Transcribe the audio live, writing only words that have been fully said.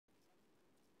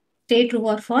Say true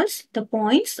or false. The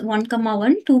points 1,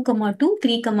 1, 2, 2,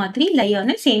 3, 3 lie on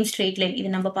a same straight line. இது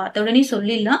நம்ம பார்த்த உடனே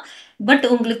சொல்லிடலாம். பட்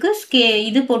உங்களுக்கு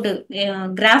இது போட்டு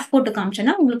கிராஃப் போட்டு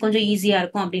காமிச்சேன்னா உங்களுக்கு கொஞ்சம் ஈஸியா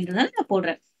இருக்கும் அப்படின்றதால நான்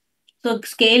போடுறேன். ஸோ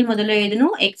ஸ்கேல் முதல்ல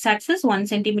எழுதணும். X access 1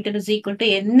 centimetre is equal to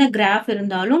என்ன கிராஃப்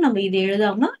இருந்தாலும் நம்ம இது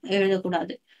எழுதாம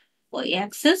எழுதக்கூடாது.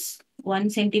 Access 1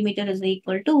 centimetre is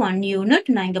equal to 1 unit.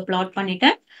 நான் இங்க பிளாட்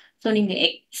பண்ணிட்டேன். ஸோ நீங்க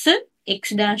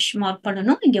எக்ஸ் டேஷ் மார்க்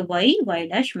பண்ணணும். இங்க ஒய்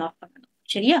டேஷ் மார்க் பண்ணணும்.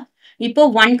 சரியா? இப்போ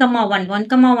 1,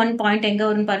 1 பாயிண்ட் எங்க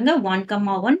வரும் பாருங்க. 1,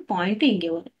 1 பாயிண்ட் இங்க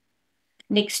வரும்.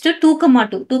 நெக்ஸ்ட் 2,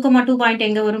 2 பாயிண்ட்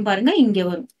எங்க வரும் பாருங்க. இங்க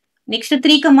வரும். நெக்ஸ்ட்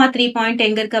 3, 3 பாயிண்ட்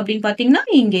எங்க இருக்கு அப்படின்னு பாத்தீங்கன்னா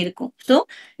இங்க இருக்கும். So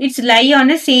it's lie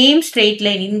on same straight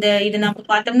line. இது நம்ம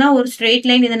பார்த்தோம்னா ஒரு ஸ்ட்ரெயிட்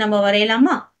லைன் இதை நம்ம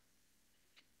வரையலாமா?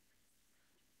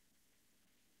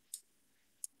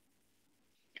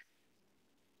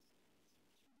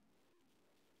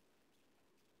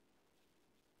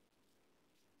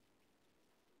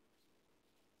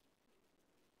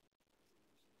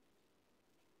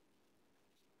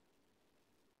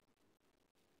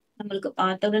 நம்மளுக்கு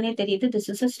பார்த்த உடனே தெரியுது this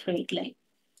is a straight line.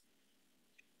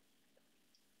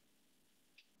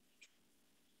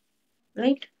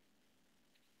 Right?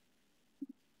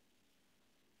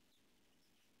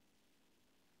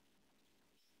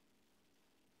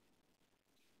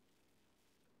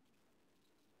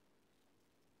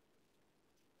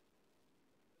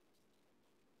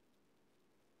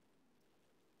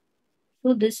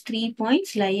 So these 3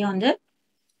 points lie on the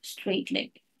straight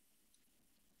line.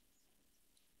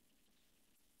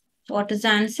 So what is the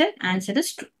answer? Answer is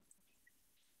true.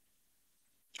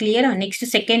 Clear? Next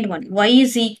second one. Y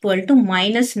is equal to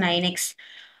minus 9x.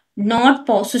 Not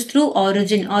passes through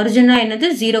origin. Origin என்னது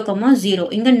 0, 0.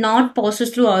 இங்க not passes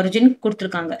through origin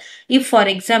கொடுத்திருக்காங்க. If for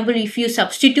example, if you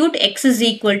substitute x is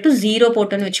equal to 0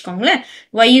 போட்டோன்னு வச்சுக்கோங்களேன்.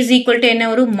 Y is equal to என்ன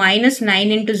வரும்? Minus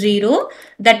 9 into 0.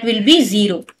 That will be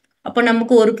 0. அப்போ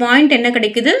நமக்கு ஒரு பாயிண்ட் என்ன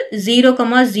கிடைக்குது? 0,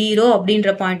 0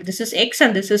 அப்படின்ற point. This is x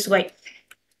and this is y.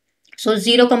 So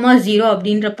 0, 0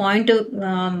 அப்படின்ற பாயிண்ட்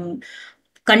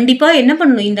கண்டிப்பா என்ன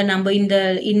பண்ணணும்?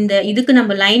 இந்த இதுக்கு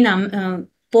நம்ம லைன்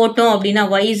போட்டோம் அப்படின்னா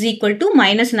y is equal to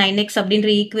minus 9x அப்படின்ற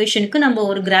ஈக்குவேஷனுக்கு நம்ம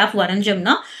ஒரு graph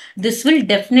வரைஞ்சோம்னா this will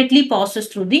definitely passes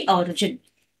through the origin.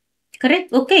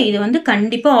 Correct? Okay, இது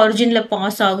கண்டிப்பா ஆரிஜின்ல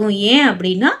பாஸ் ஆகும். ஏன்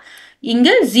அப்படின்னா இங்க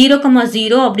 0,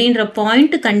 0 அப்படின்ற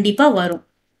பாயிண்ட் கண்டிப்பா வரும்.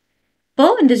 இப்போ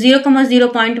இந்த 0, 0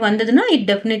 பாயிண்ட் வந்ததுன்னா it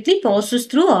definitely passes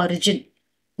through origin.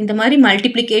 இந்த மாதிரி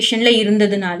மல்டிப்ளிகேஷன்ல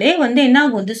இருந்ததுனாலே என்ன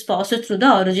ஆகும்? this passes through the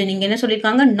origin. இங்க என்ன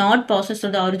சொல்லிருக்காங்க? not passes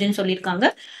through the origin சொல்லிருக்காங்க.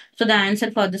 So the answer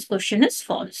for this question is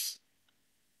false.